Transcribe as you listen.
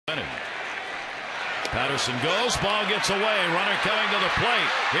Patterson goes, ball gets away, runner coming to the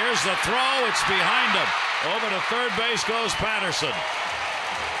plate. Here's the throw, it's behind him. Over to third base goes Patterson.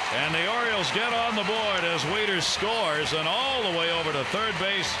 And the Orioles get on the board as Wieters scores, and all the way over to third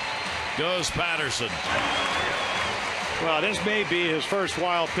base goes Patterson. Well, this may be his first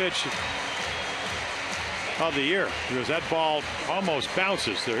wild pitch of the year, because that ball almost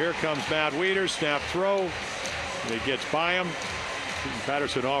bounces. So here comes Matt Wieters, snap throw. It gets by him.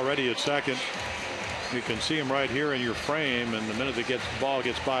 Patterson already at second. You can see him right here in your frame, and the minute the ball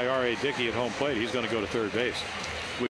gets by R.A. Dickey at home plate, he's going to go to third base.